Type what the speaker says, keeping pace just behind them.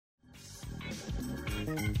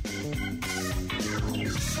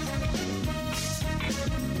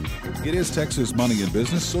It is Texas Money and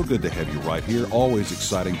Business. So good to have you right here. Always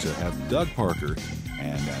exciting to have Doug Parker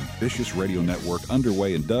and Ambitious Radio Network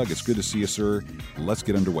underway. And Doug, it's good to see you, sir. Let's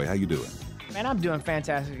get underway. How you doing? Man, I'm doing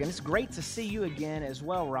fantastic, and it's great to see you again as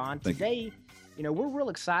well, Ron. Today, we're real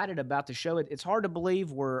excited about the show. It's hard to believe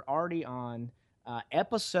we're already on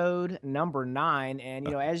episode number 9, and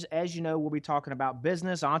as you know, we'll be talking about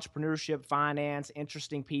business, entrepreneurship, finance,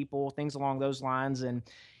 interesting people, things along those lines. And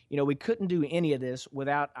we couldn't do any of this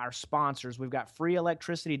without our sponsors. We've got Free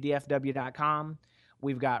Electricity, DFW.com.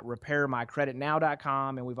 We've got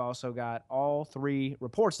RepairMyCreditNow.com, and we've also got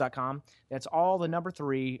All3Reports.com. That's all the number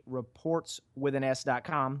 3 reports with an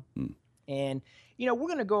S.com. And, we're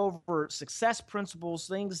going to go over success principles,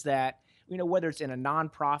 things that, whether it's in a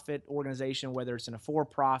nonprofit organization, whether it's in a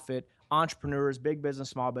for-profit, entrepreneurs, big business,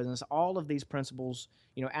 small business, all of these principles,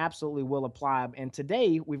 absolutely will apply. And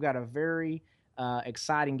today we've got a very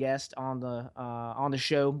exciting guest on the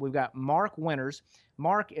show. We've got Mark Winters.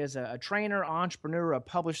 Mark is a trainer, entrepreneur, a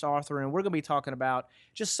published author, and we're going to be talking about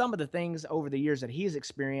just some of the things over the years that he's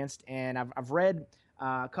experienced. And I've read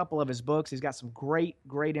a couple of his books. He's got some great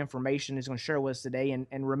information he's going to share with us today.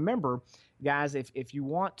 And remember, guys, if you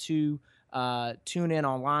want to tune in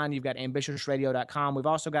online, you've got ambitiousradio.com. We've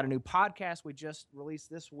also got a new podcast we just released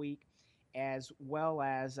this week, as well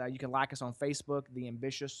as you can like us on Facebook, the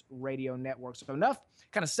Ambitious Radio Network. So enough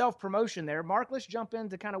kind of self-promotion there. Mark, let's jump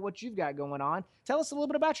into kind of what you've got going on. Tell us a little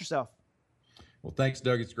bit about yourself. Well, thanks,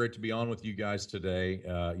 Doug. It's great to be on with you guys today.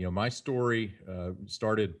 My story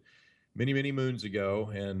started many moons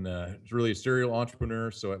ago, and it's really a serial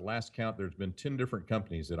entrepreneur. So at last count, there's been 10 different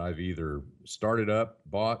companies that I've either started up,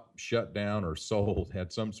 bought, shut down, or sold,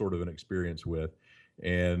 had some sort of an experience with.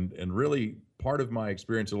 And really part of my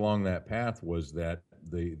experience along that path was that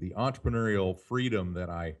the entrepreneurial freedom that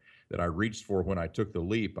I reached for when I took the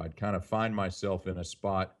leap, I'd kind of find myself in a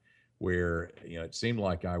spot where, it seemed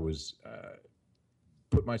like I was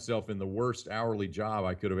put myself in the worst hourly job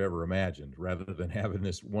I could have ever imagined, rather than having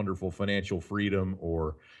this wonderful financial freedom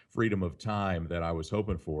or freedom of time that I was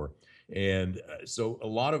hoping for. And so a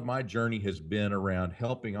lot of my journey has been around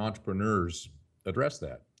helping entrepreneurs address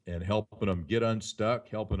that, and helping them get unstuck,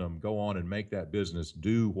 helping them go on and make that business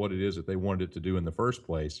do what it is that they wanted it to do in the first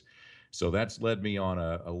place. So that's led me on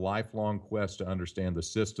a lifelong quest to understand the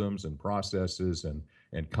systems and processes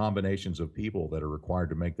and combinations of people that are required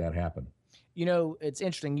to make that happen. It's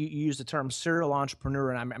interesting. You use the term serial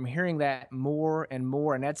entrepreneur, and I'm hearing that more and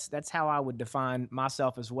more, and that's how I would define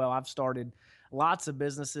myself as well. I've started lots of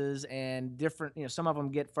businesses, and different, some of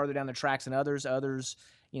them get further down the tracks than others. Others,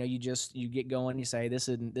 you get going, you say this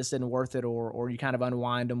isn't worth it, or you kind of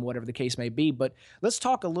unwind them, whatever the case may be. But let's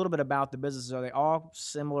talk a little bit about the businesses. Are they all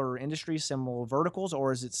similar industries, similar verticals,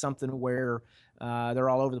 or is it something where they're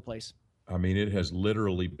all over the place? I mean, it has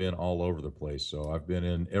literally been all over the place. So I've been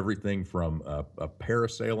in everything from a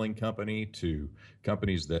parasailing company to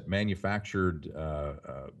companies that manufactured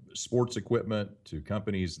sports equipment to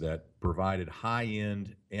companies that provided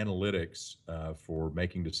high-end analytics for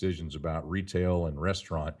making decisions about retail and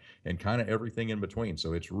restaurant, and kind of everything in between.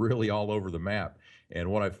 So it's really all over the map. And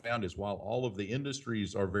what I've found is, while all of the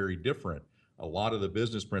industries are very different, a lot of the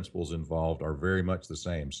business principles involved are very much the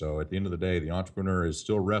same. So at the end of the day, the entrepreneur is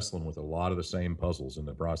still wrestling with a lot of the same puzzles in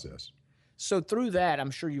the process. So through that,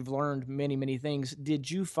 I'm sure you've learned many things.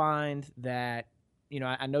 Did you find that,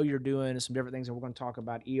 I know you're doing some different things, and we're going to talk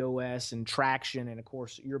about EOS and traction, and of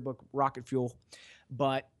course your book, Rocket Fuel.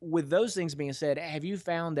 But with those things being said, have you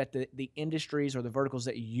found that the industries or the verticals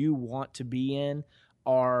that you want to be in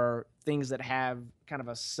are things that have kind of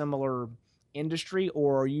a similar industry,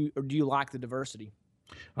 or do you like the diversity?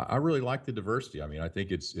 I really like the diversity. I mean, I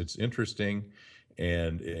think it's interesting.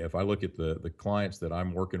 And if I look at the clients that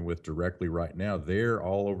I'm working with directly right now, they're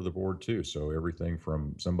all over the board too. So everything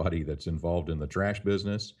from somebody that's involved in the trash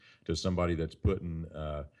business to somebody that's putting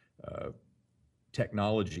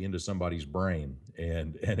technology into somebody's brain,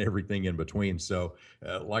 and everything in between. So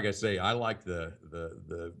like I say, I like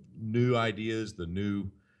the new ideas, the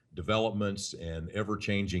new developments, and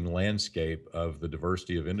ever-changing landscape of the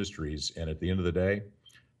diversity of industries. And at the end of the day,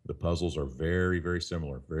 the puzzles are very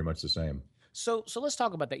similar, very much the same. So let's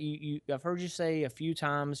talk about that. I've heard you say a few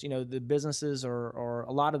times, the businesses or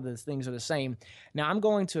a lot of the things are the same. Now, I'm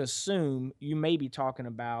going to assume you may be talking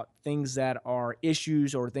about things that are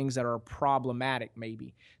issues or things that are problematic,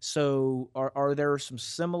 maybe. So are there some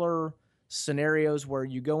similar scenarios where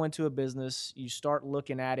you go into a business, you start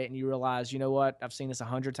looking at it, and you realize, you know what, I've seen this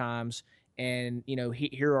 100 times, and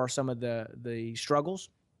here are some of the struggles?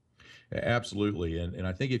 Absolutely. And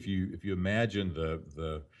I think if you imagine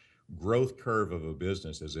the growth curve of a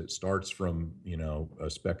business as it starts from, a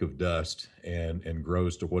speck of dust and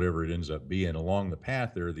grows to whatever it ends up being, along the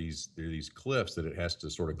path there are these cliffs that it has to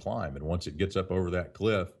sort of climb. And once it gets up over that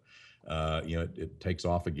cliff, it takes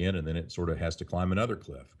off again, and then it sort of has to climb another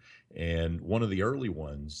cliff. And one of the early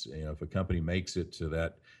ones, if a company makes it to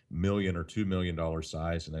that million or $2 million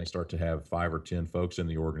size, and they start to have 5 or 10 folks in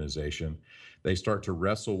the organization, they start to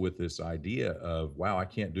wrestle with this idea of, wow, I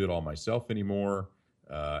can't do it all myself anymore.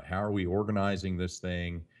 How are we organizing this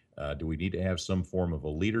thing? Do we need to have some form of a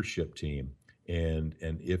leadership team? And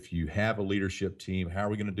if you have a leadership team, how are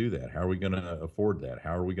we going to do that? How are we going to afford that?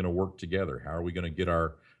 How are we going to work together? How are we going to get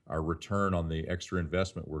our return on the extra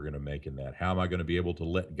investment we're going to make in that? How am I going to be able to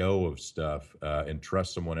let go of stuff and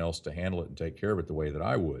trust someone else to handle it and take care of it the way that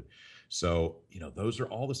I would? So, those are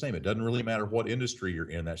all the same. It doesn't really matter what industry you're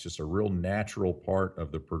in. That's just a real natural part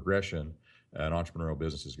of the progression an entrepreneurial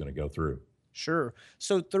business is going to go through. Sure.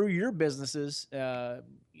 So through your businesses,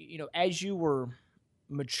 as you were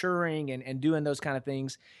maturing and doing those kind of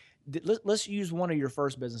things, let's use one of your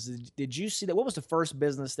first businesses. Did you see that? What was the first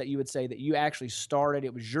business that you would say that you actually started?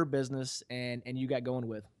 It was your business and you got going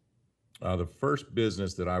with? The first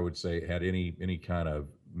business that I would say had any kind of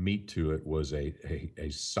meat to it was a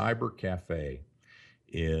cyber cafe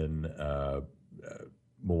in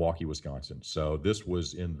Milwaukee, Wisconsin. So this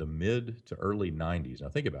was in the mid to early 90s. Now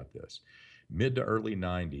think about this. Mid to early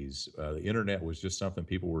 90s, the internet was just something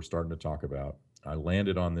people were starting to talk about. I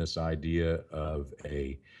landed on this idea of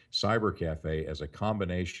a cyber cafe as a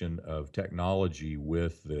combination of technology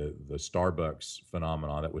with the Starbucks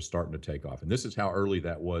phenomenon that was starting to take off. And this is how early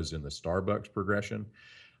that was in the Starbucks progression.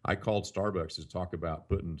 I called Starbucks to talk about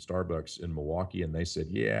putting Starbucks in Milwaukee, and they said,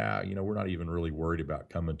 yeah, we're not even really worried about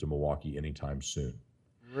coming to Milwaukee anytime soon.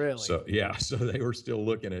 Really? So, yeah, so they were still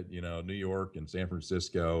looking at, New York and San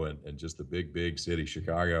Francisco and just the big city,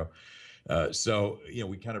 Chicago. So,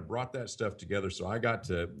 we kind of brought that stuff together. So I got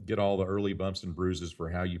to get all the early bumps and bruises for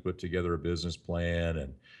how you put together a business plan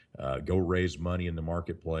and go raise money in the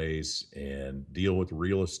marketplace and deal with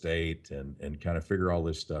real estate and kind of figure all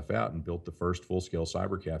this stuff out, and built the first full-scale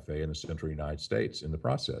cyber cafe in the central United States in the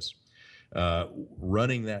process.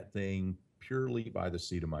 Running that thing purely by the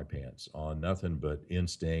seat of my pants, on nothing but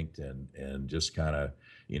instinct and just kind of,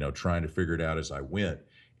 trying to figure it out as I went.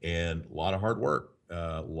 And a lot of hard work,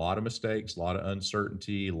 a lot of mistakes, a lot of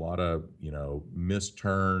uncertainty, a lot of, missed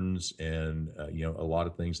turns, and, a lot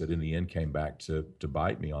of things that in the end came back to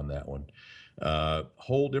bite me on that one.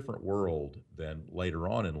 Whole different world than later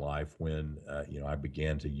on in life when, I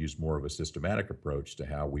began to use more of a systematic approach to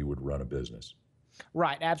how we would run a business.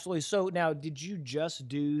 Right, absolutely. So now, did you just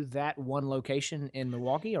do that one location in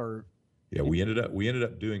Milwaukee, or? Yeah, we ended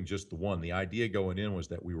up doing just the one. The idea going in was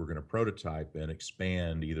that we were going to prototype and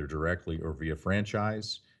expand either directly or via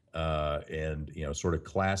franchise, and sort of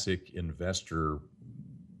classic investor,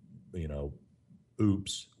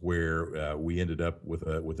 oops, where we ended up with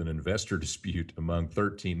an investor dispute among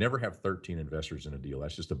 13. Never have 13 investors in a deal.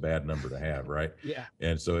 That's just a bad number to have, right? Yeah.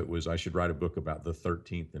 And so it was, I should write a book about the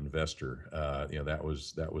 13th investor. That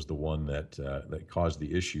was the one that caused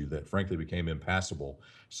the issue that frankly became impassable.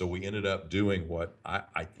 So we ended up doing what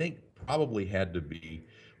I think probably had to be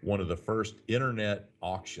one of the first internet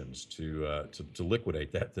auctions to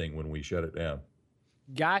liquidate that thing when we shut it down.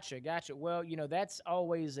 Gotcha. Well, that's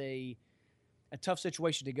always a tough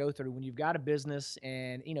situation to go through when you've got a business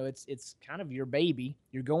and, it's kind of your baby.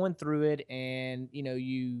 You're going through it, and,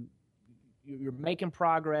 you're making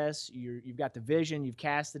progress. You've got the vision, you've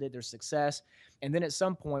casted it, there's success. And then at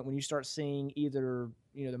some point when you start seeing either,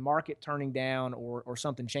 the market turning down or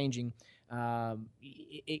something changing,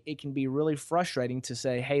 it can be really frustrating to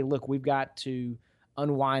say, hey, look, we've got to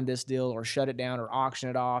unwind this deal or shut it down or auction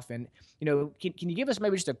it off. And, can you give us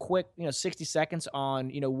maybe just a quick, 60 seconds on,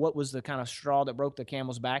 what was the kind of straw that broke the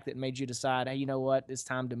camel's back that made you decide, hey, you know what, it's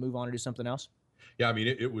time to move on and do something else? Yeah, I mean,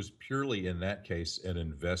 it was purely in that case an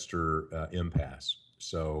investor impasse.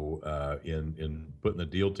 So in putting the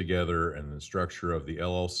deal together and the structure of the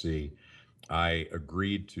LLC, I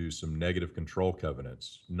agreed to some negative control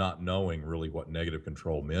covenants, not knowing really what negative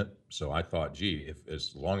control meant. So I thought, gee, if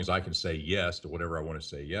as long as I can say yes to whatever I want to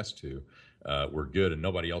say yes to, we're good, and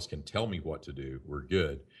nobody else can tell me what to do, we're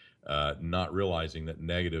good. Not realizing that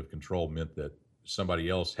negative control meant that somebody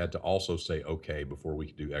else had to also say okay before we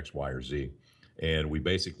could do X, Y, or Z. And we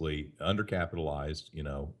basically undercapitalized.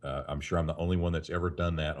 I'm sure I'm the only one that's ever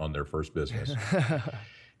done that on their first business.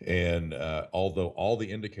 And although all the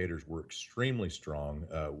indicators were extremely strong,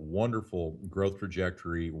 wonderful growth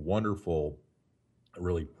trajectory, wonderful,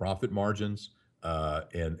 really profit margins,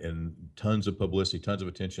 and tons of publicity, tons of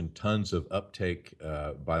attention, tons of uptake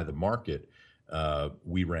by the market,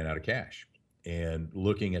 we ran out of cash. And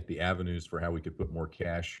looking at the avenues for how we could put more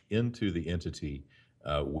cash into the entity,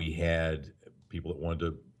 we had people that wanted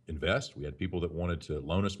to invest. We had people that wanted to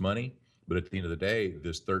loan us money. But at the end of the day,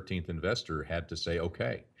 this 13th investor had to say,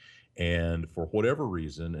 okay. And for whatever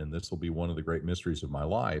reason, and this will be one of the great mysteries of my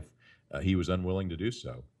life, he was unwilling to do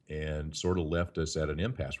so and sort of left us at an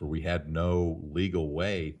impasse where we had no legal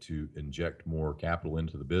way to inject more capital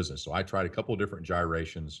into the business. So I tried a couple of different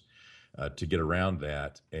gyrations to get around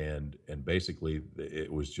that, and basically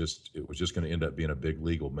it was just going to end up being a big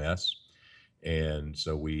legal mess. And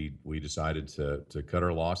so we decided to cut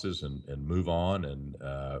our losses and move on and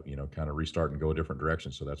kind of restart and go a different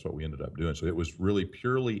direction. So that's what we ended up doing. So it was really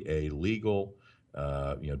purely a legal,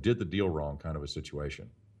 did the deal wrong kind of a situation.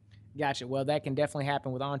 Gotcha. Well, that can definitely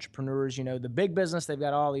happen with entrepreneurs. You know, the big business, they've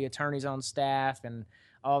got all the attorneys on staff and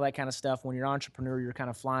all that kind of stuff. When you're an entrepreneur, you're kind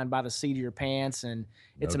of flying by the seat of your pants, and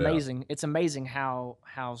it's amazing. It's amazing how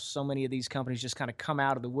so many of these companies just kind of come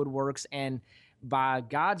out of the woodworks, and by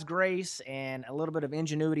God's grace and a little bit of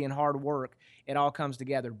ingenuity and hard work, it all comes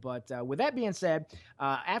together. But with that being said,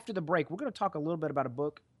 after the break, we're going to talk a little bit about a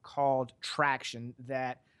book called Traction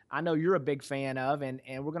that I know you're a big fan of, and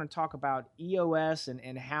we're going to talk about EOS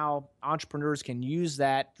and how entrepreneurs can use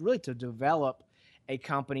that really to develop a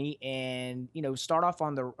company and, start off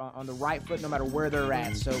on the right foot no matter where they're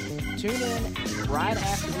at. So tune in right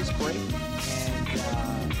after this break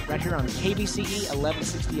and right here on KBCE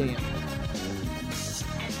 1160 AM.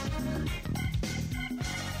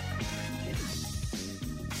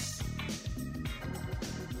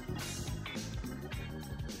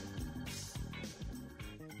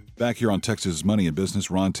 Back here on Texas Money and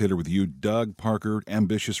Business, Ron Taylor with you, Doug Parker,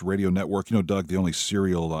 Ambitious Radio Network. Doug, the only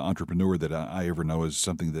serial entrepreneur that I ever know is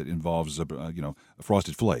something that involves,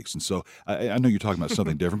 Frosted Flakes. And so I know you're talking about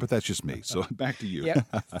something different, but that's just me. So back to you. Yeah,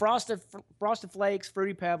 Frosted Flakes,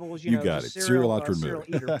 Fruity Pebbles. You got it. Serial entrepreneur.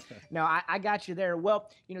 Eater. No, I got you there.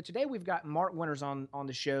 Well, today we've got Mark Winters on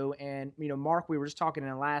the show. And, Mark, we were just talking in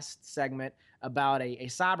the last segment about a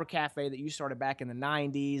cyber cafe that you started back in the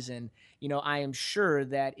 90s. And, I am sure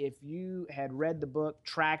that if you had read the book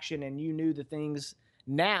Traction and you knew the things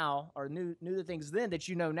now or knew the things then that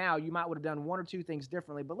now, you might would have done one or two things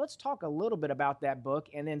differently. But let's talk a little bit about that book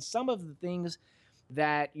and then some of the things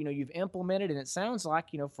that, you've implemented. And it sounds like,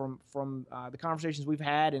 from the conversations we've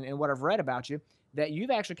had and what I've read about you, that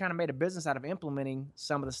you've actually kind of made a business out of implementing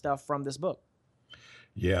some of the stuff from this book.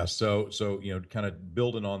 Yeah. So kind of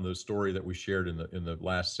building on the story that we shared in the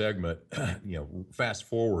last segment, fast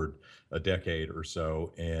forward a decade or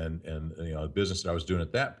so, and the business that I was doing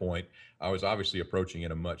at that point, I was obviously approaching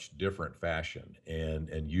in a much different fashion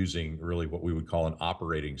and using really what we would call an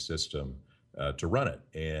operating system to run it,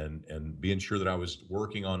 and being sure that I was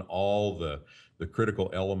working on all the critical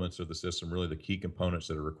elements of the system, really the key components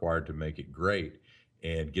that are required to make it great,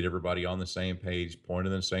 and get everybody on the same page,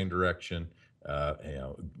 pointed in the same direction.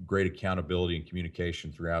 Great accountability and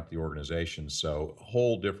communication throughout the organization. So a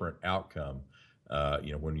whole different outcome,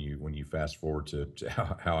 when you fast forward to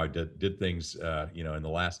how I did things, in the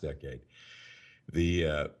last decade.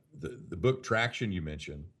 The book Traction you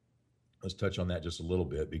mentioned, let's touch on that just a little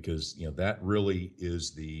bit, because that really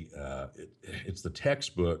is it's the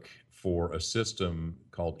textbook for a system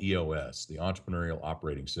called EOS, the Entrepreneurial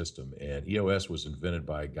Operating System. And EOS was invented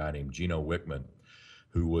by a guy named Gino Wickman,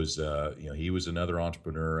 who was, he was another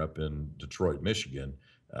entrepreneur up in Detroit, Michigan,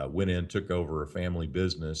 went in, took over a family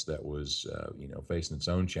business that was, facing its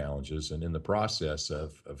own challenges. And in the process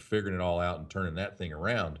of figuring it all out and turning that thing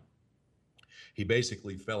around, he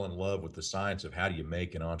basically fell in love with the science of how do you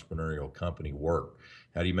make an entrepreneurial company work?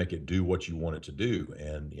 How do you make it do what you want it to do?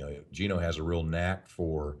 And, Gino has a real knack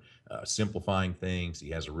for simplifying things. He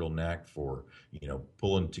has a real knack for,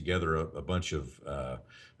 pulling together a bunch of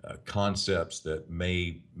concepts that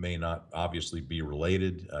may not obviously be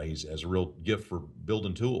related. He has a real gift for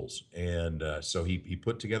building tools. And so he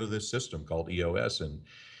put together this system called EOS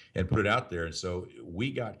and put it out there. And so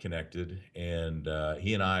we got connected, and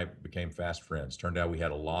he and I became fast friends. Turned out we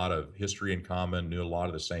had a lot of history in common, knew a lot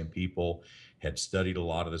of the same people, had studied a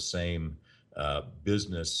lot of the same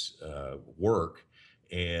business work,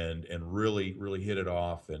 and really, really hit it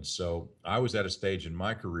off. And so I was at a stage in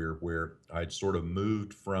my career where I'd sort of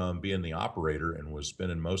moved from being the operator and was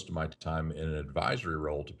spending most of my time in an advisory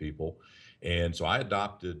role to people. And so I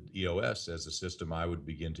adopted EOS as a system I would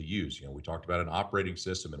begin to use. We talked about an operating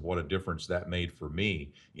system and what a difference that made for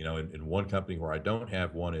me. In one company where I don't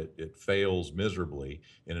have one, it fails miserably.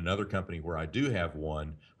 In another company where I do have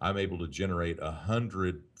one, I'm able to generate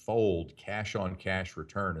 100-fold cash on cash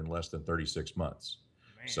return in less than 36 months.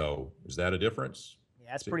 Man. So is that a difference?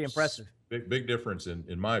 Yeah, that's pretty impressive. Big difference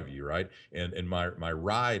in my view, right? And my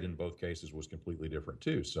ride in both cases was completely different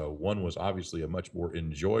too. So one was obviously a much more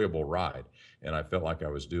enjoyable ride, and I felt like I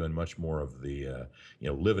was doing much more of the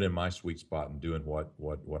living in my sweet spot and doing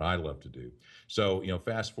what I love to do. So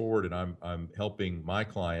fast forward, and I'm helping my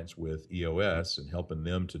clients with EOS and helping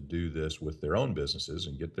them to do this with their own businesses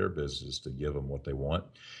and get their businesses to give them what they want.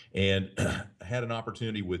 And I had an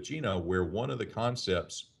opportunity with Gino where one of the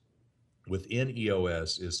concepts within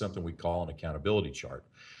EOS is something we call an accountability chart.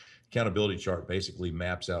 Accountability chart basically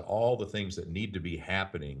maps out all the things that need to be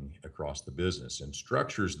happening across the business and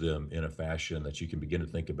structures them in a fashion that you can begin to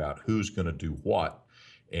think about who's going to do what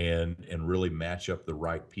and really match up the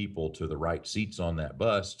right people to the right seats on that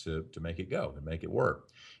bus to make it go and make it work.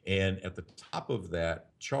 And at the top of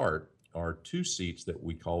that chart are two seats that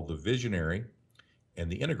we call the visionary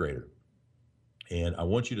and the integrator. And I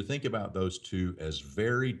want you to think about those two as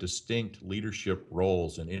very distinct leadership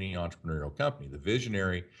roles in any entrepreneurial company. The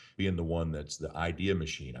visionary being the one that's the idea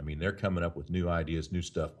machine. I mean, they're coming up with new ideas, new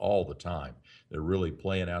stuff all the time. They're really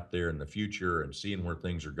playing out there in the future and seeing where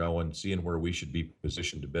things are going, seeing where we should be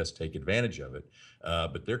positioned to best take advantage of it.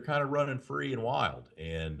 But they're kind of running free and wild.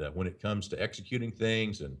 And when it comes to executing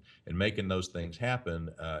things and making those things happen,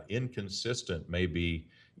 inconsistent may be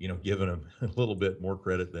giving them a little bit more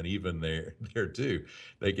credit than even there too.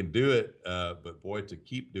 They can do it, but boy, to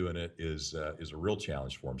keep doing it is a real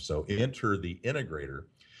challenge for them. So enter the integrator,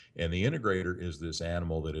 and the integrator is this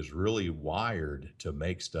animal that is really wired to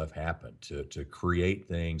make stuff happen, to create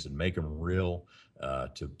things and make them real,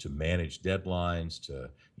 to manage deadlines,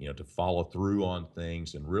 to follow through on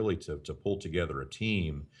things, and really to pull together a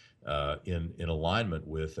team in alignment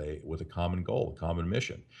with a common goal, a common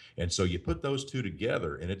mission. And so you put those two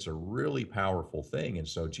together, and it's a really powerful thing. And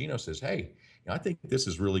so Gino says, "Hey, I think this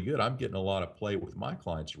is really good. I'm getting a lot of play with my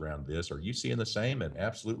clients around this. Are you seeing the same?" And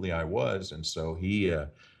absolutely, I was. And so he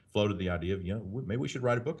floated the idea of, maybe we should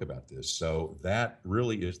write a book about this. So that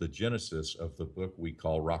really is the genesis of the book we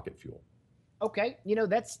call Rocket Fuel. Okay,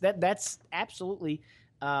 that's absolutely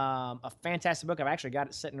a fantastic book. I've actually got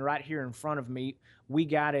it sitting right here in front of me. We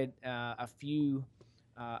got it a few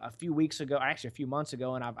weeks ago, actually a few months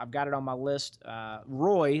ago, and I've got it on my list.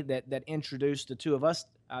 Roy, that introduced the two of us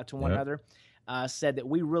to one another, said that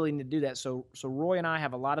we really need to do that. So Roy and I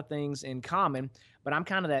have a lot of things in common, but I'm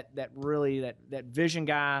kind of that vision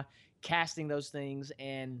guy, casting those things,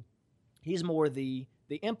 and he's more the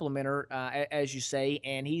implementer, as you say,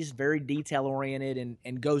 and he's very detail oriented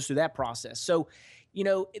and goes through that process. So,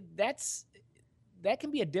 that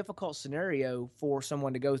can be a difficult scenario for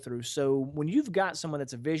someone to go through. So when you've got someone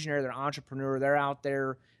that's a visionary, they're an entrepreneur, they're out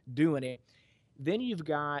there doing it, then you've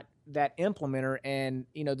got that implementer. And,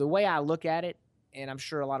 the way I look at it, and I'm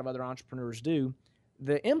sure a lot of other entrepreneurs do,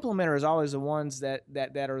 the implementer is always the ones that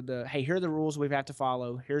are the, hey, here are the rules we have to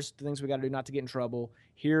follow. Here's the things we got to do not to get in trouble.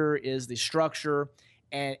 Here is the structure.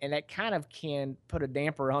 And that kind of can put a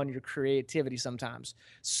damper on your creativity sometimes.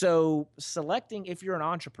 So selecting, if you're an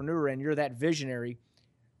entrepreneur and you're that visionary,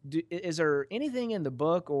 is there anything in the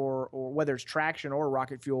book or whether it's Traction or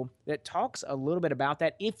Rocket Fuel that talks a little bit about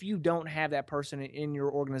that if you don't have that person in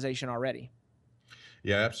your organization already?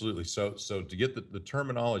 Yeah, absolutely. So to get the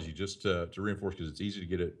terminology, just to reinforce, because it's easy to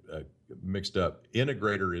get it mixed up,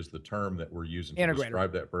 integrator is the term that we're using to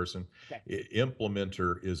describe that person. Okay.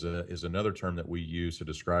 Implementer is another term that we use to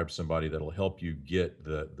describe somebody that'll help you get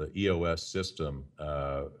the EOS system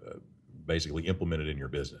basically implemented in your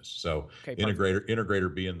business. So okay,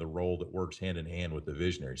 integrator being the role that works hand in hand with the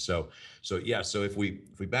visionary. So if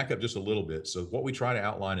we back up just a little bit, so what we try to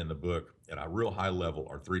outline in the book at a real high level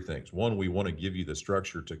are three things. One, we want to give you the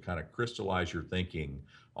structure to kind of crystallize your thinking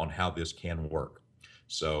on how this can work.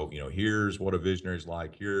 So, here's what a visionary is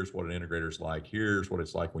like, here's what an integrator is like, here's what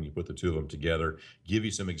it's like when you put the two of them together, give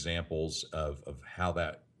you some examples of how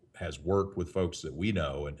that has worked with folks that we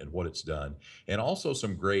know and what it's done, and also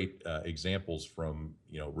some great examples from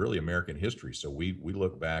really American history. So we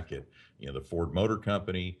look back at the Ford Motor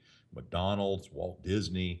Company, McDonald's, Walt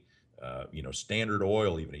Disney, Standard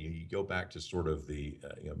Oil. Even you go back to sort of the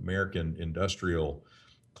American industrial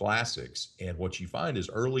classics, and what you find is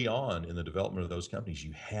early on in the development of those companies,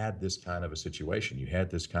 you had this kind of a situation, you had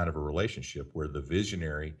this kind of a relationship where the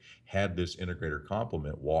visionary had this integrator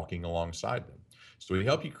complement walking alongside them. So we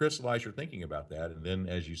help you crystallize your thinking about that. And then,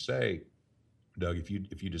 as you say, Doug, if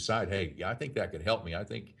you decide, hey, yeah, I think that could help me. I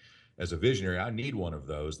think as a visionary, I need one of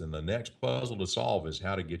those. Then the next puzzle to solve is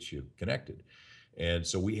how to get you connected. And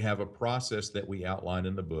so we have a process that we outline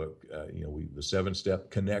in the book, the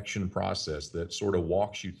 7-step connection process that sort of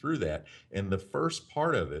walks you through that. And the first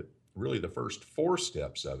part of it, really the first 4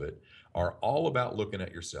 steps of it, are all about looking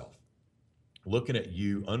at yourself, looking at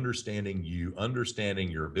you, understanding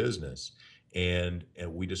your business. And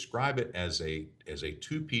we describe it as a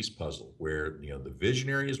 2-piece puzzle where, the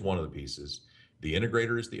visionary is one of the pieces, the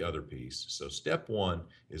integrator is the other piece. So step 1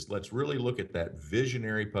 is let's really look at that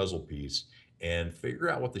visionary puzzle piece and figure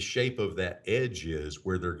out what the shape of that edge is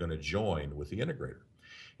where they're going to join with the integrator.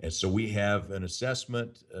 And so we have an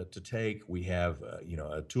assessment to take. We have,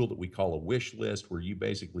 a tool that we call a wish list, where you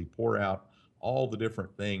basically pour out all the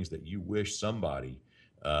different things that you wish somebody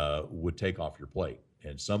would take off your plate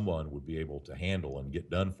and someone would be able to handle and get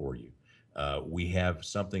done for you. We have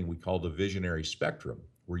something we call the visionary spectrum,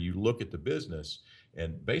 where you look at the business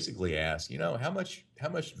and basically ask, how much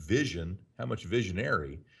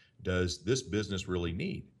visionary does this business really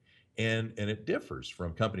need? And it differs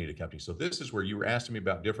from company to company. So this is where you were asking me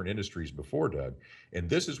about different industries before, Doug, and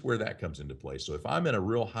this is where that comes into play. So if I'm in a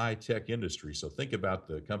real high tech industry, so think about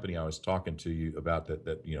the company I was talking to you about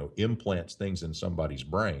that implants things in somebody's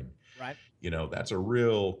brain. Right. That's a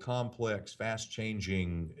real complex, fast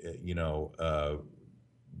changing,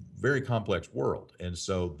 very complex world. And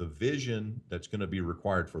so the vision that's going to be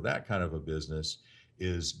required for that kind of a business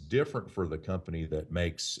is different for the company that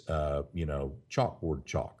makes, chalkboard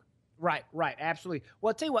chalk. Right, absolutely. Well,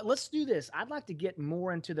 I'll tell you what, let's do this. I'd like to get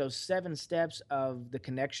more into those 7 steps of the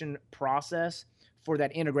connection process for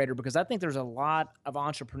that integrator, because I think there's a lot of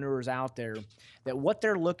entrepreneurs out there that what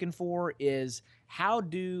they're looking for is, how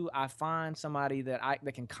do I find somebody that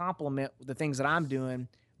can complement the things that I'm doing,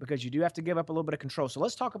 because you do have to give up a little bit of control. So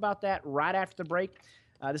let's talk about that right after the break.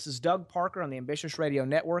 This is Doug Parker on the Ambitious Radio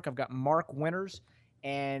Network. I've got Mark Winters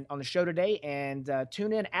and on the show today, and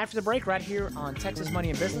tune in after the break right here on Texas Money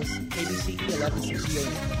and Business, KBCE 1160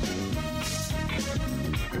 AM.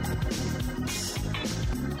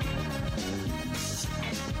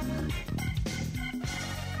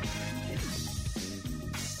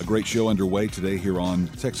 A great show underway today here on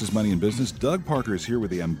Texas Money and Business. Doug Parker is here with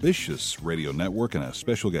the Ambitious Radio Network and a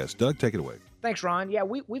special guest. Doug, take it away. Thanks, Ron. Yeah,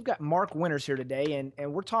 we've got Mark Winters here today,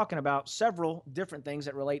 and we're talking about several different things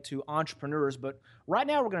that relate to entrepreneurs. But right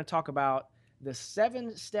now we're going to talk about the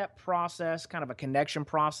 7-step process, kind of a connection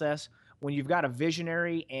process, when you've got a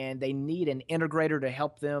visionary and they need an integrator to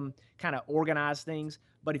help them kind of organize things.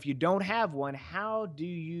 But if you don't have one, how do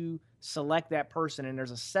you select that person? And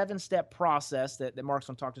there's a 7-step process that Mark's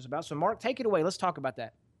going to talk to us about. So Mark, take it away. Let's talk about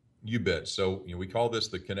that. You bet. So, we call this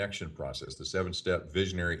the connection process, the 7-step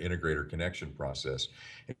visionary integrator connection process.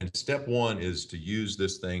 And step 1 is to use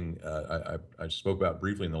this thing I spoke about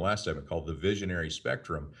briefly in the last segment, called the visionary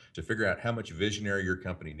spectrum, to figure out how much visionary your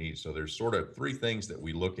company needs. So there's sort of 3 things that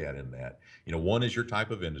we look at in that. One is your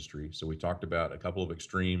type of industry. So we talked about a couple of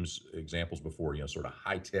examples before, sort of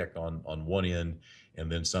high tech on one end,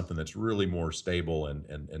 and then something that's really more stable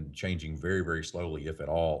and changing very, very slowly, if at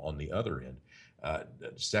all, on the other end.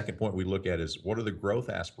 The second point we look at is, what are the growth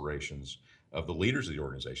aspirations of the leaders of the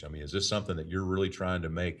organization? I mean, is this something that you're really trying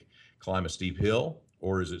to climb a steep hill,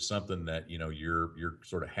 or is it something that you're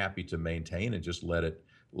sort of happy to maintain and just let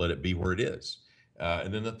it be where it is?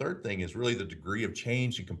 And then the third thing is really the degree of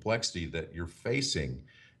change and complexity that you're facing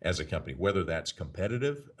as a company, whether that's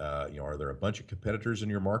competitive. Are there a bunch of competitors in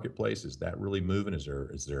your marketplace? Is that really moving? Is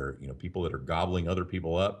there people that are gobbling other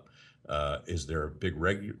people up? Is there a big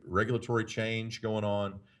regulatory change going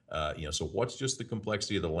on? So what's just the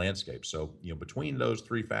complexity of the landscape? So, between those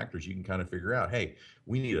 3 factors, you can kind of figure out, hey,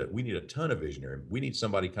 we need a ton of visionary. We need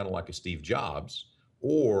somebody kind of like a Steve Jobs,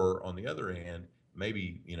 or on the other hand,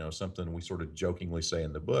 maybe, something we sort of jokingly say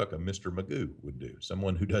in the book, a Mr. Magoo would do,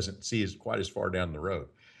 someone who doesn't see quite as far down the road.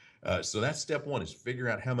 So that's step 1, is figure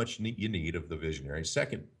out how much you need of the visionary.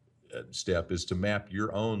 Second step is to map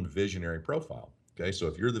your own visionary profile. Okay, so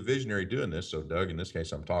if you're the visionary doing this, so Doug, in this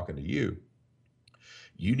case, I'm talking to you,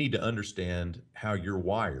 you need to understand how you're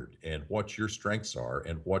wired and what your strengths are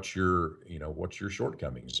and what your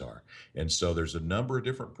shortcomings are. And so there's a number of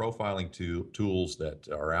different profiling tools that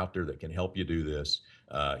are out there that can help you do this.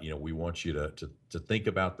 We want you to think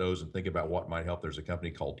about those and think about what might help. There's a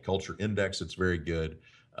company called Culture Index that's very good.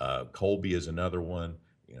 Colby is another one.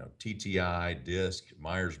 TTI, DISC,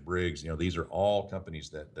 Myers-Briggs, these are all companies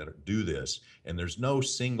that do this. And there's no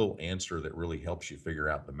single answer that really helps you figure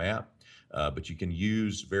out the map, but you can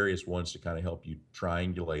use various ones to kind of help you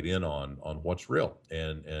triangulate in on what's real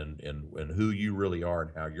and who you really are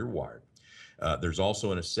and how you're wired. There's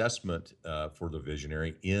also an assessment for the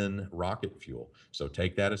visionary in rocket fuel. So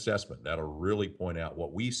take that assessment. That'll really point out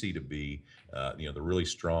what we see to be, the really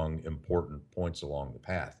strong, important points along the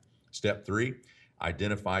path. Step 3,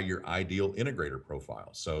 identify your ideal integrator profile.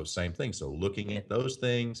 So same thing. So looking at those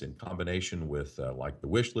things in combination with like the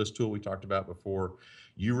wish list tool we talked about before,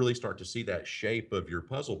 you really start to see that shape of your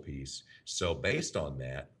puzzle piece. So based on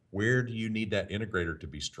that, where do you need that integrator to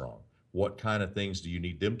be strong? What kind of things do you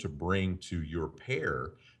need them to bring to your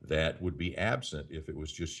pair that would be absent if it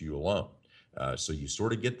was just you alone? So you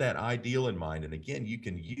sort of get that ideal in mind. And again, you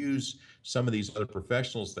can use some of these other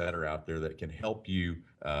professionals that are out there that can help you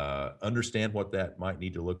understand what that might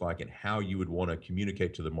need to look like and how you would want to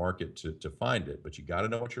communicate to the market to find it. But you got to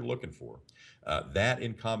know what you're looking for. That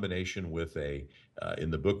in combination with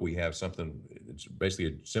in the book, we have something, it's basically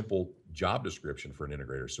a simple job description for an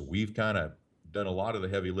integrator. So we've kind of done a lot of the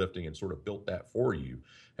heavy lifting and sort of built that for you,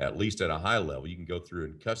 at least at a high level. You can go through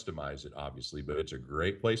and customize it, obviously, but it's a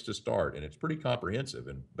great place to start. And it's pretty comprehensive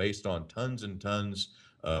and based on tons and tons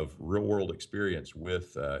of real world experience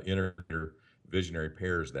with integrator visionary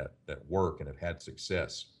pairs that work and have had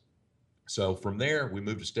success. So from there, we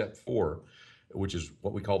move to step 4, which is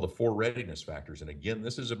what we call the 4 readiness factors. And again,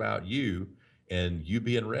 this is about you and you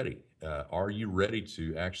being ready. Are you ready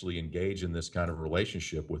to actually engage in this kind of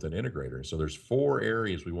relationship with an integrator? And so there's 4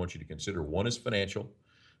 areas we want you to consider. One is financial.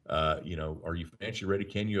 Are you financially ready?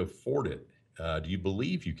 Can you afford it? Do you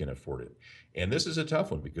believe you can afford it? And this is a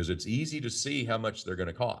tough one because it's easy to see how much they're going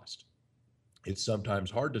to cost. It's sometimes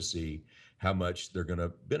hard to see how much they're going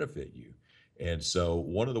to benefit you. And so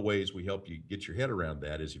one of the ways we help you get your head around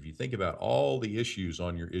that is if you think about all the issues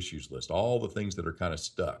on your issues list, all the things that are kind of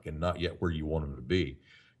stuck and not yet where you want them to be,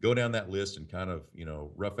 go down that list and kind of,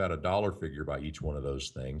 rough out a dollar figure by each one of those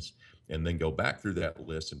things, and then go back through that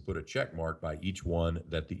list and put a check mark by each one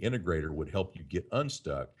that the integrator would help you get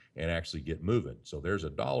unstuck and actually get moving. So there's a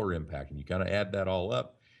dollar impact, and you kind of add that all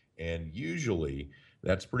up. And usually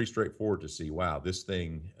that's pretty straightforward to see, wow, this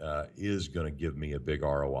thing is going to give me a big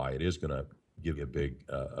ROI. It is going to give you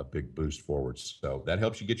a big boost forward. So that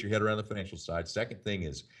helps you get your head around the financial side. Second thing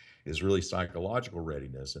is really psychological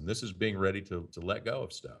readiness. And this is being ready to let go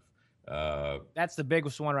of stuff. That's the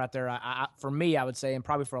biggest one right there. For me, I would say, and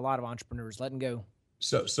probably for a lot of entrepreneurs, letting go.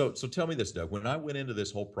 So tell me this, Doug. When I went into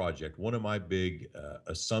this whole project, one of my big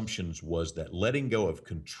assumptions was that letting go of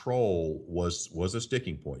control was a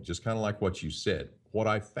sticking point, just kind of like what you said. What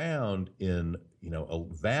I found in a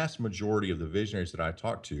vast majority of the visionaries that I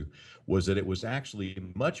talked to was that it was actually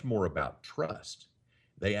much more about trust.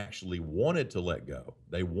 They actually wanted to let go.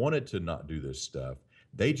 They wanted to not do this stuff.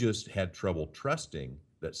 They just had trouble trusting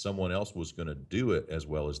that someone else was going to do it as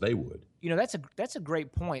well as they would. That's a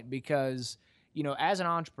great point because as an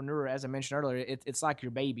entrepreneur, as I mentioned earlier, it's like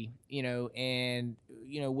your baby, and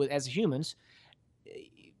as humans,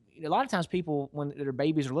 a lot of times people, when their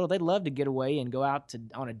babies are little, they love to get away and go out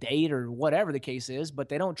on a date or whatever the case is, but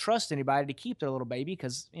they don't trust anybody to keep their little baby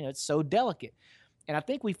because, it's so delicate. And I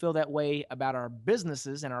think we feel that way about our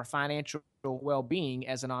businesses and our financial well-being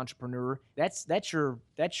as an entrepreneur. That's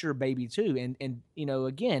your baby too. And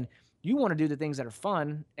again, you want to do the things that are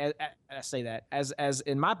fun. I say that as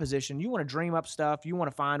in my position, you want to dream up stuff. You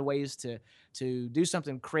want to find ways to do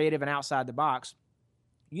something creative and outside the box.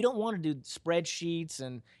 You don't want to do spreadsheets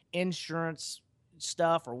and insurance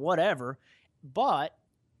stuff or whatever. But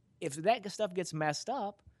if that stuff gets messed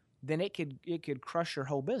up, then it could crush your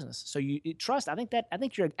whole business. So trust. I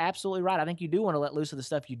think you're absolutely right. I think you do want to let loose of the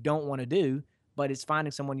stuff you don't want to do, but it's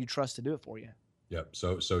finding someone you trust to do it for you. Yep.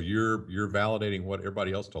 So you're validating what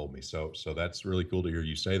everybody else told me. So that's really cool to hear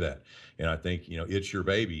you say that. And I think, it's your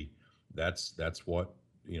baby. That's what,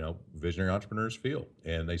 visionary entrepreneurs feel,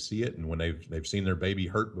 and they see it. And when they've seen their baby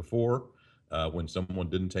hurt before, when someone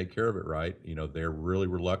didn't take care of it right, they're really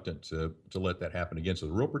reluctant to let that happen again. So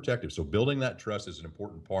they're real protective. So building that trust is an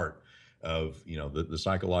important part of, the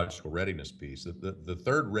psychological readiness piece. The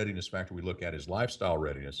third readiness factor we look at is lifestyle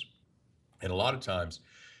readiness. And a lot of times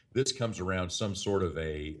this comes around some sort of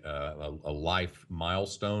a life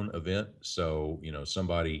milestone event. So,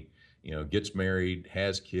 somebody, gets married,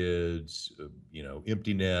 has kids,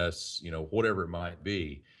 empty nests, whatever it might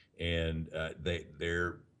be. And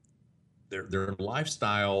their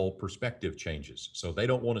lifestyle perspective changes. So they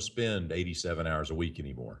don't want to spend 87 hours a week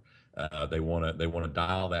anymore. They want to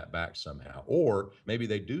dial that back somehow. Or maybe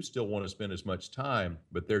they do still want to spend as much time,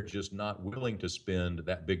 but they're just not willing to spend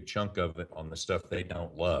that big chunk of it on the stuff they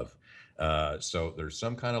don't love. So there's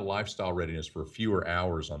some kind of lifestyle readiness for fewer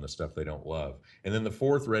hours on the stuff they don't love. And then the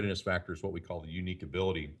fourth readiness factor is what we call the unique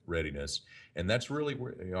ability readiness. And that's really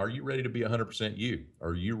where, are you ready to be 100% you?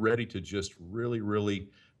 Are you ready to just really, really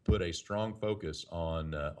put a strong focus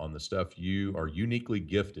on the stuff you are uniquely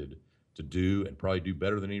gifted to do and probably do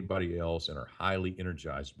better than anybody else and are highly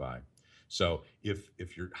energized by? So if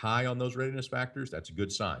you're high on those readiness factors, that's a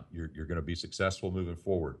good sign. You're going to be successful moving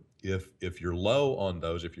forward. If you're low on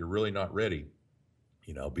those, if you're really not ready,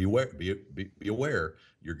 be aware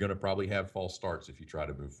you're going to probably have false starts if you try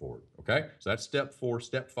to move forward. Okay, so that's step 4.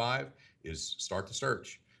 Step 5 is start the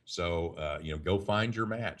search. So go find your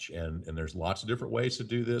match, and there's lots of different ways to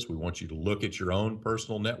do this. We want you to look at your own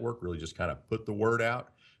personal network, really just kind of put the word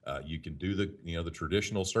out. You can do the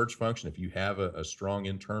traditional search function if you have a strong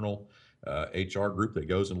internal HR group that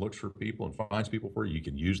goes and looks for people and finds people for you. You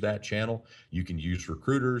can use that channel. You can use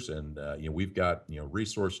recruiters, and we've got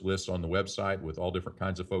resource lists on the website with all different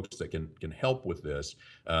kinds of folks that can help with this.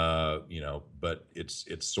 But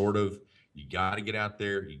it's sort of, you got to get out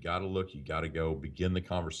there, you got to look, you got to go begin the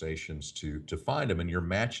conversations to find them, and you're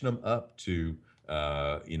matching them up to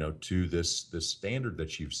to this standard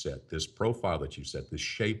that you've set, this profile that you've set, this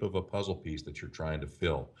shape of a puzzle piece that you're trying to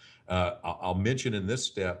fill. I'll mention in this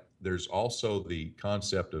step, there's also the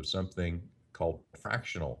concept of something called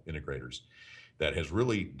fractional integrators that has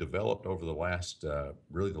really developed over the last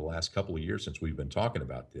couple of years since we've been talking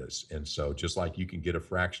about this. And so just like you can get a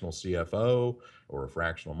fractional CFO or a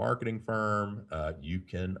fractional marketing firm, you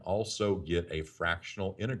can also get a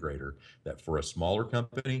fractional integrator that for a smaller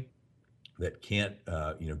company that can't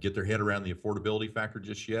get their head around the affordability factor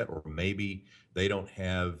just yet, or maybe they don't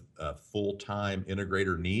have a full-time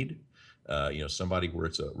integrator need, somebody where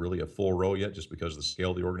it's really a full role yet just because of the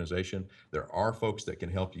scale of the organization. There are folks that can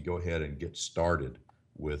help you go ahead and get started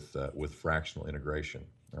with fractional integration.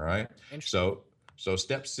 All right. So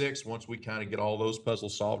step 6, once we kind of get all those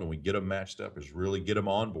puzzles solved and we get them matched up, is really get them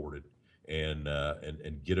onboarded and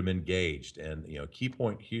get them engaged. And key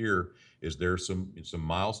point here is there's some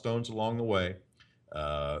milestones along the way.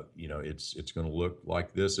 It's going to look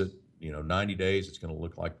like this at 90 days. It's going to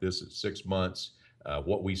look like this at 6 months.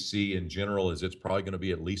 What we see in general is it's probably going to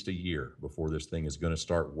be at least a year before this thing is going to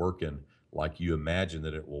start working like you imagine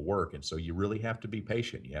that it will work. And so you really have to be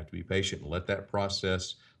patient. You have to be patient and let that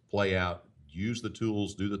process play out. Use the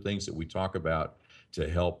tools, do the things that we talk about to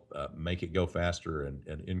help make it go faster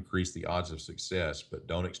and increase the odds of success. But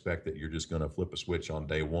don't expect that you're just going to flip a switch on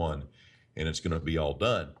day one and it's going to be all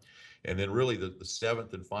done. And then really the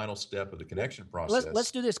 7th and final step of the connection process. Let's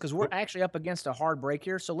do this because we're actually up against a hard break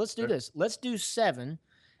here. So let's do this. Let's do 7.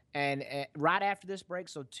 And right after this break,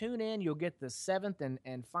 so tune in. You'll get the 7th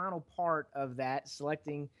and final part of that,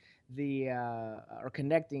 selecting the or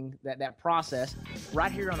connecting that process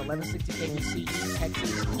right here on 1160 KNC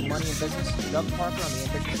Texas Money and Business. Doug Parker on the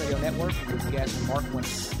Ambitious Radio Network with guest Mark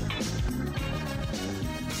Winters.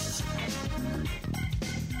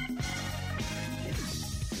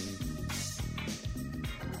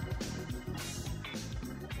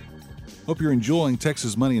 Hope you're enjoying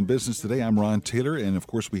Texas Money and Business today. I'm Ron Taylor, and of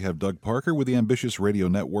course we have Doug Parker with the Ambitious Radio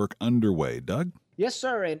Network underway. Doug? Yes,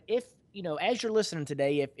 sir. And if, as you're listening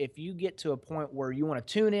today, if you get to a point where you want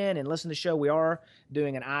to tune in and listen to the show, we are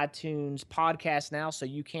doing an iTunes podcast now, so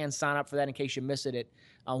you can sign up for that in case you miss it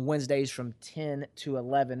on Wednesdays from 10 to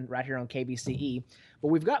 11 right here on KBCE. But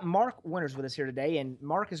we've got Mark Winters with us here today, and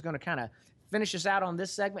Mark is going to kind of finish us out on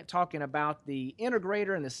this segment talking about the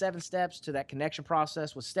integrator and the 7 steps to that connection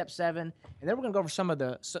process with step 7. And then we're going to go over some of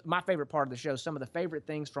my favorite part of the show, some of the favorite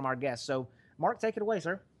things from our guests. So, Mark, take it away,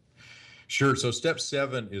 sir. Sure. So step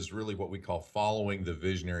 7 is really what we call following the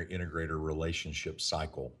visionary integrator relationship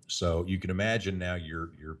cycle. So you can imagine now you're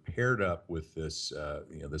paired up with this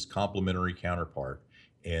this complementary counterpart,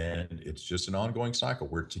 and it's just an ongoing cycle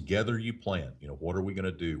where together you plan. What are we going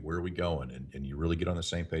to do? Where are we going? And you really get on the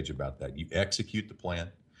same page about that. You execute the plan.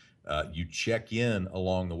 You check in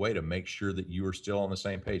along the way to make sure that you are still on the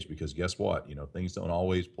same page, because guess what? Things don't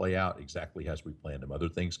always play out exactly as we planned them. Other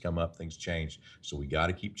things come up, things change. So we got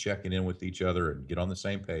to keep checking in with each other and get on the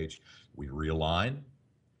same page. We realign,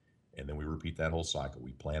 and then we repeat that whole cycle.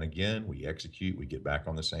 We plan again, we execute, we get back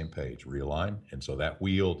on the same page, realign. And so that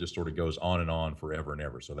wheel just sort of goes on and on forever and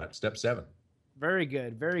ever. So that's step 7. Very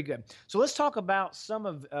good. Very good. So let's talk about some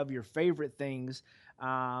of your favorite things.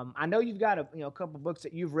 I know you've got a couple of books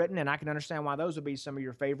that you've written, and I can understand why those would be some of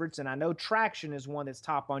your favorites. And I know Traction is one that's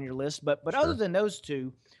top on your list. But Sure. Other than those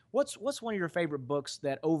two, what's one of your favorite books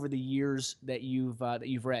that over the years that you've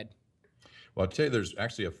read? Well, I'll tell you, there's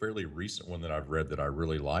actually a fairly recent one that I've read that I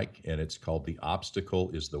really like, and it's called The Obstacle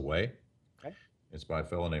is the Way. Okay. It's by a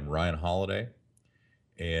fellow named Ryan Holiday.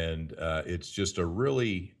 And it's just a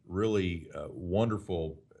really, really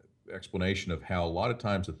wonderful explanation of how a lot of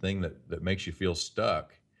times the thing that makes you feel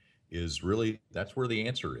stuck is really, that's where the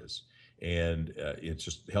answer is. And it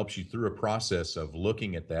just helps you through a process of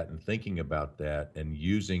looking at that and thinking about that and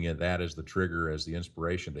using that as the trigger, as the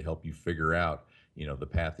inspiration to help you figure out, the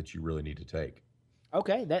path that you really need to take.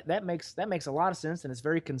 Okay, that makes a lot of sense, and it's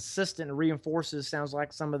very consistent and reinforces, sounds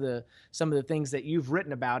like, some of the things that you've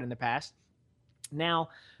written about in the past. Now,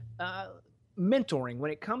 mentoring,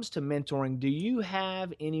 when it comes to mentoring, do you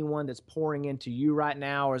have anyone that's pouring into you right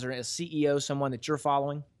now, or is there a CEO, someone that you're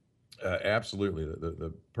following? Absolutely.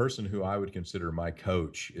 The person who I would consider my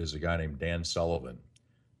coach is a guy named Dan Sullivan,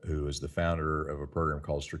 who is the founder of a program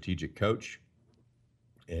called Strategic Coach.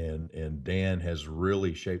 And Dan has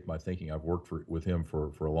really shaped my thinking. I've worked with him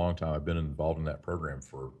for a long time. I've been involved in that program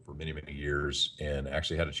for many, many years, and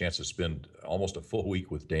actually had a chance to spend almost a full week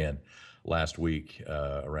with Dan last week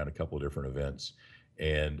around a couple of different events.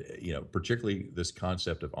 And, particularly this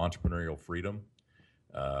concept of entrepreneurial freedom.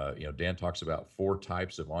 Dan talks about 4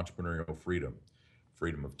 types of entrepreneurial freedom: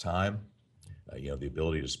 freedom of time, the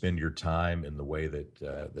ability to spend your time in the way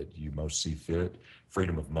that you most see fit;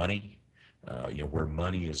 freedom of money, where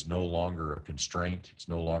money is no longer a constraint, it's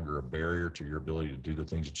no longer a barrier to your ability to do the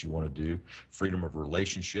things that you want to do; freedom of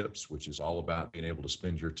relationships, which is all about being able to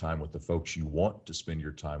spend your time with the folks you want to spend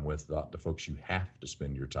your time with, not the folks you have to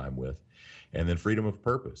spend your time with; and then freedom of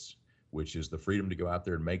purpose, which is the freedom to go out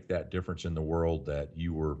there and make that difference in the world that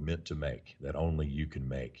you were meant to make, that only you can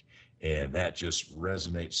make. And that just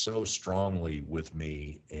resonates so strongly with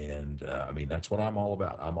me. And that's what I'm all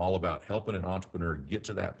about. I'm all about helping an entrepreneur get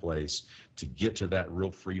to that place, to get to that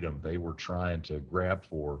real freedom they were trying to grab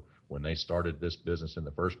for when they started this business in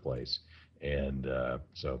the first place. And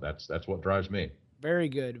so that's what drives me. Very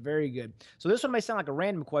good. Very good. So this one may sound like a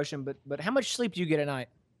random question, but how much sleep do you get at night?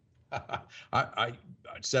 I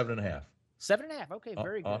 7.5. 7.5. Okay,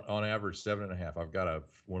 very good. On average, 7.5. I've got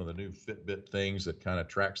one of the new Fitbit things that kind of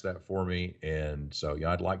tracks that for me, and so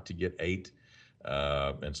I'd like to get 8,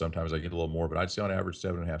 and sometimes I get a little more, but I'd say on average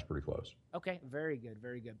 7.5 is pretty close. Okay, very good,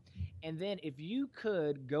 very good. And then if you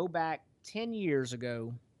could go back 10 years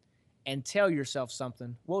ago and tell yourself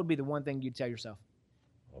something, what would be the one thing you'd tell yourself?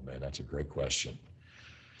 Oh man, that's a great question.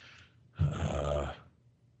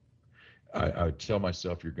 I would tell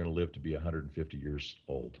myself you're going to live to be 150 years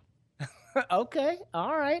old. Okay.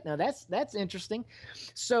 All right. Now that's interesting.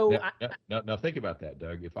 So now think about that,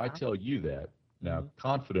 Doug. If I tell you that now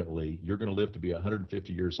confidently, you're going to live to be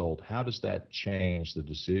 150 years old, how does that change the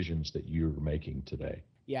decisions that you're making today?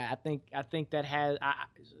 Yeah, I think that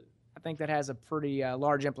has a pretty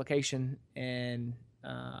large implication in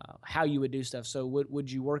how you would do stuff. So would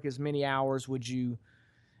you work as many hours? Would you,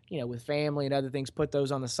 with family and other things, put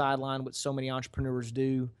those on the sideline, what so many entrepreneurs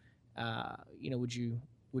do?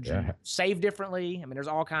 Would you save differently? I mean, there's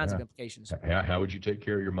all kinds of implications. How would you take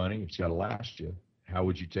care of your money? It's got to last you. How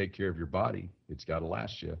would you take care of your body? It's got to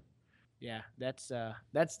last you. Yeah, that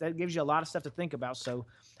gives you a lot of stuff to think about. So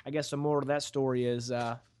I guess the moral of that story is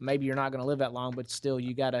maybe you're not going to live that long, but still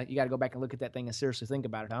you gotta go back and look at that thing and seriously think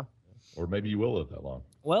about it, huh? Or maybe you will live that long.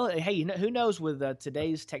 Well, hey, who knows with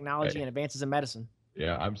today's technology and advances in medicine?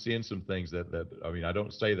 Yeah, I'm seeing some things that I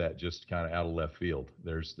don't say that just kind of out of left field.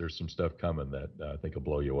 There's some stuff coming that I think will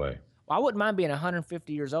blow you away. Well, I wouldn't mind being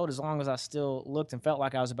 150 years old as long as I still looked and felt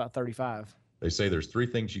like I was about 35. They say there's 3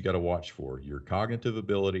 things you got to watch for: your cognitive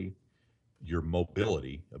ability, your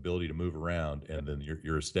mobility, ability to move around, and then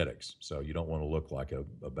your aesthetics. So you don't want to look like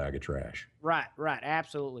a bag of trash. Right.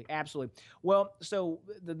 Absolutely. Well, so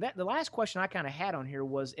the last question I kind of had on here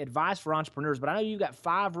was advice for entrepreneurs, but I know you've got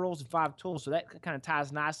 5 rules and 5 tools, so that kind of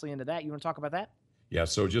ties nicely into that. You want to talk about that? Yeah,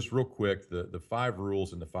 so just real quick, the 5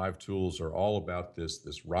 rules and the 5 tools are all about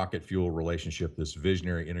this rocket fuel relationship, this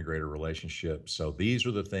visionary integrator relationship. So these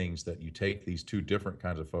are the things that you take these 2 different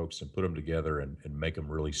kinds of folks and put them together and make them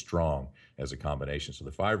really strong as a combination. So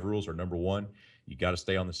the 5 rules are: number 1, you got to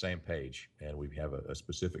stay on the same page. And we have a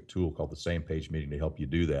specific tool called the Same Page Meeting to help you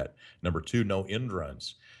do that. Number 2, no end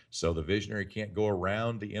runs. So the visionary can't go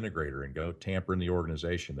around the integrator and go tamper in the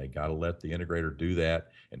organization. They got to let the integrator do that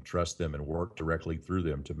and trust them and work directly through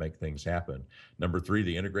them to make things happen. Number 3,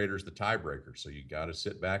 the integrator is the tiebreaker. So you got to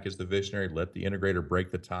sit back as the visionary, let the integrator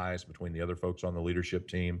break the ties between the other folks on the leadership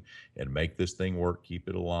team and make this thing work, keep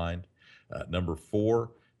it aligned. Number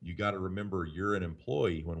 4, you got to remember you're an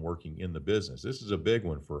employee when working in the business. This is a big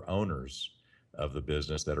one for owners of the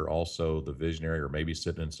business that are also the visionary or maybe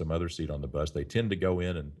sitting in some other seat on the bus. They tend to go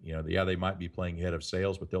in and, they might be playing head of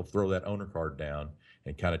sales, but they'll throw that owner card down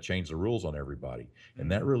and kind of change the rules on everybody.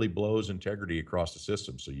 And that really blows integrity across the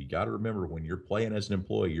system. So you got to remember, when you're playing as an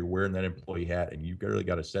employee, you're wearing that employee hat, and you've really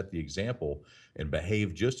got to set the example and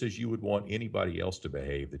behave just as you would want anybody else to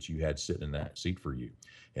behave that you had sitting in that seat for you.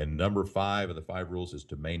 And number 5 of the 5 rules is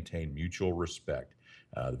to maintain mutual respect.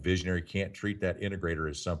 The visionary can't treat that integrator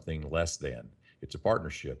as something less than. It's a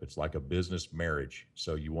partnership. It's like a business marriage.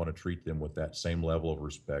 So you want to treat them with that same level of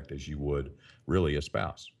respect as you would really a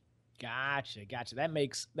spouse. Gotcha. That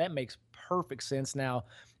makes perfect sense. Now,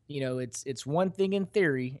 it's one thing in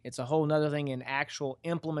theory. It's a whole nother thing in actual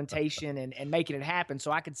implementation and making it happen.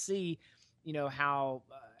 So I could see, how,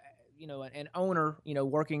 an owner,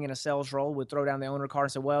 working in a sales role would throw down the owner card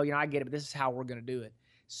and say, well, I get it, but this is how we're going to do it.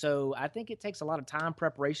 So I think it takes a lot of time,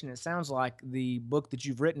 preparation. It sounds like the book that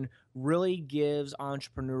you've written really gives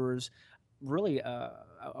entrepreneurs really a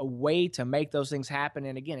way to make those things happen.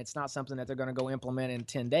 And again, it's not something that they're going to go implement in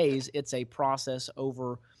 10 days. It's a process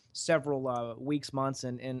over several weeks, months,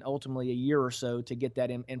 and ultimately a year or so to get that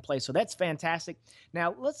in place. So that's fantastic.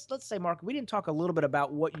 Now, let's say, Mark, we didn't talk a little bit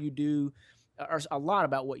about what you do, or a lot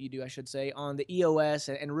about what you do, I should say, on the EOS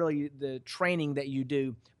and really the training that you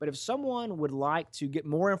do. But if someone would like to get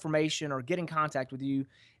more information or get in contact with you,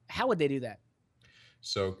 how would they do that?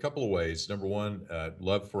 So a couple of ways. Number one,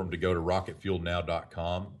 love for them to go to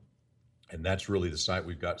rocketfuelnow.com. And that's really the site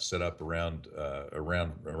we've got set up around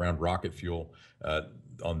Rocket Fuel.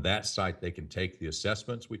 On that site, they can take the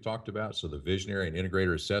assessments we talked about, so the visionary and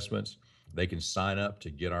integrator assessments. They can sign up to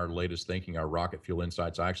get our latest thinking, our Rocket Fuel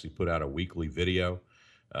Insights. I actually put out a weekly video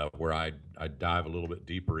where I dive a little bit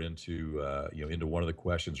deeper into one of the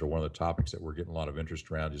questions or one of the topics that we're getting a lot of interest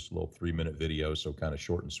around. Just a little 3-minute video, so kind of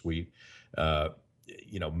short and sweet.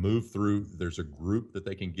 Move through. There's a group that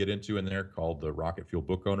they can get into in there called the Rocket Fuel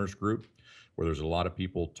Book Owners Group, where there's a lot of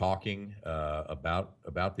people talking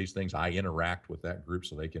about these things. I interact with that group,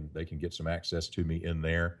 so they can get some access to me in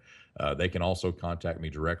there. They can also contact me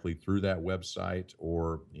directly through that website,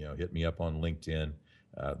 or hit me up on LinkedIn.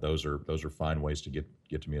 Those are fine ways to get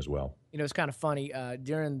to me as well. It's kind of funny.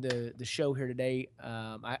 During the show here today,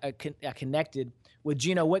 I connected with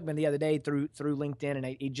Gino Wickman the other day through LinkedIn, and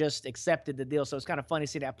he just accepted the deal. So it's kind of funny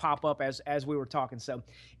to see that pop up as we were talking. So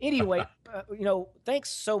anyway,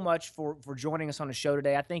 thanks so much for joining us on the show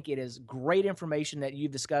today. I think it is great information that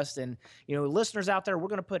you've discussed, and listeners out there, we're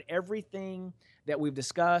going to put everything that we've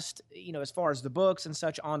discussed, as far as the books and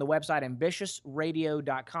such, on the website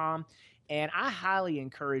ambitiousradio.com. And I highly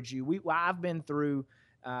encourage you. I've been through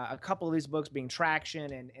a couple of these books, being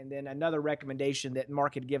Traction, and then another recommendation that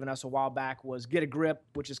Mark had given us a while back was Get a Grip,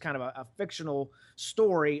 which is kind of a fictional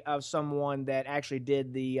story of someone that actually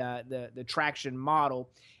did the Traction model,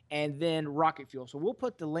 and then Rocket Fuel. So we'll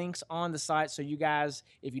put the links on the site, so you guys,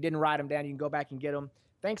 if you didn't write them down, you can go back and get them.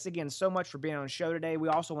 Thanks again so much for being on the show today. We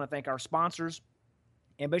also want to thank our sponsors.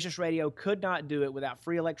 Ambitious Radio could not do it without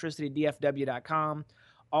free electricity, DFW.com.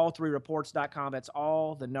 all3reports.com. That's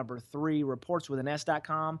all the number 3 reports with an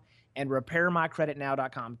S.com, and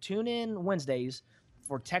repairmycreditnow.com. Tune in Wednesdays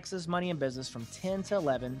for Texas Money and Business from 10 to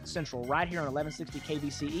 11 Central, right here on 1160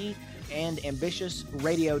 KBCE and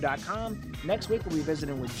ambitiousradio.com. Next week, we'll be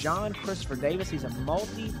visiting with John Christopher Davis. He's a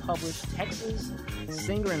multi-published Texas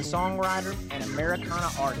singer and songwriter and Americana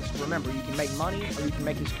artist. Remember, you can make money or you can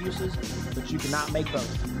make excuses, but you cannot make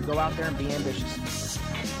both. Go out there and be ambitious.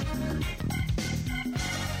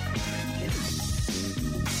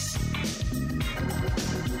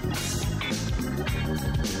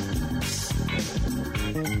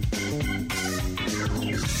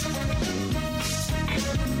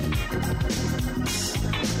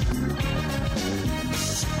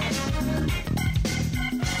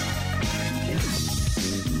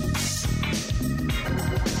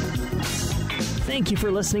 Thank you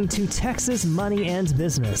for listening to Texas Money and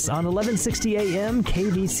Business on 1160 AM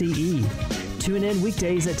KBCE. Tune in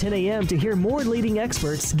weekdays at 10 a.m. to hear more leading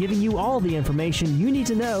experts giving you all the information you need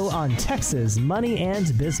to know on Texas money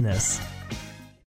and business.